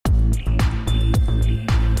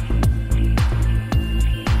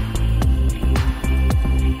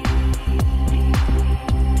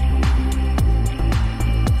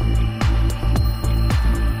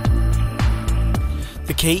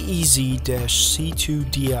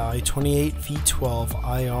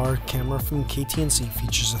KEZ-c2DI28V12IR camera from KT&C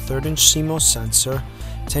features a 3/inch CMOS sensor,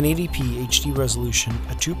 1080p HD resolution,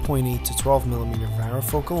 a 2.8 to 12mm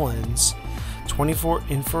varifocal lens, 24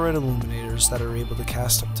 infrared illuminators that are able to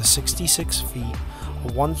cast up to 66 feet,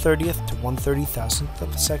 a 1/30th to 1/30,000th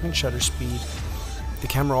of a second shutter speed. The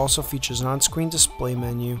camera also features an on-screen display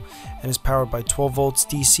menu and is powered by 12 volts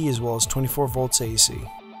DC as well as 24 volts AC.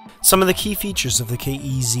 Some of the key features of the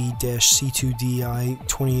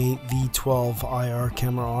KEZ-c2DI28V12IR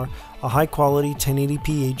camera are a high-quality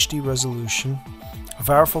 1080p HD resolution, a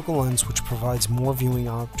varifocal lens which provides more viewing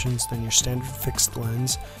options than your standard fixed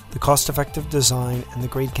lens, the cost-effective design, and the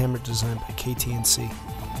great camera design by KT&C.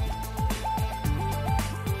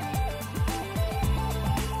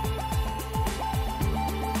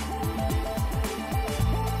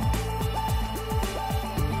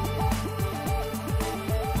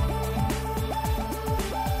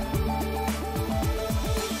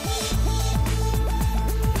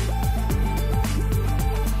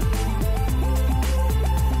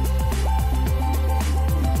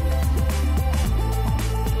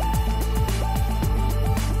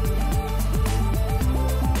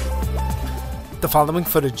 The following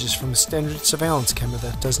footage is from a standard surveillance camera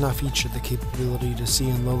that does not feature the capability to see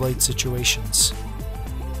in low-light situations.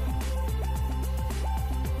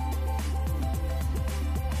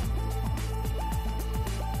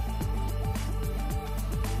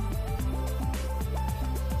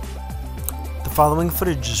 The following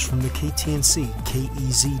footage is from the KT&C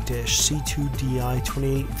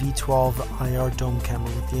KEZ-c2DI28V12IR dome camera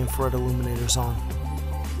with the infrared illuminators on.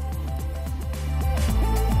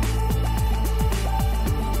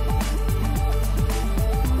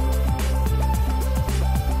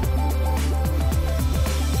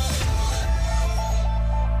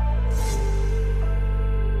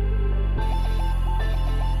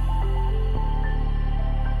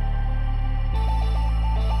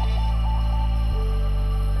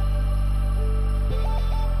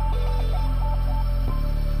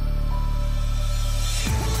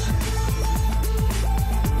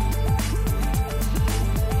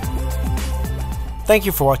 Thank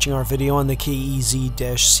you for watching our video on the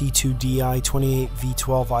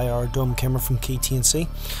KEZ-c2DI28V12IR dome camera from KT&C.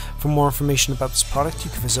 For more information about this product,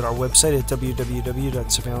 you can visit our website at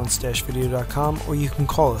www.Surveillance-Video.com or you can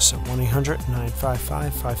call us at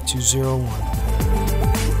 1-800-955-5201.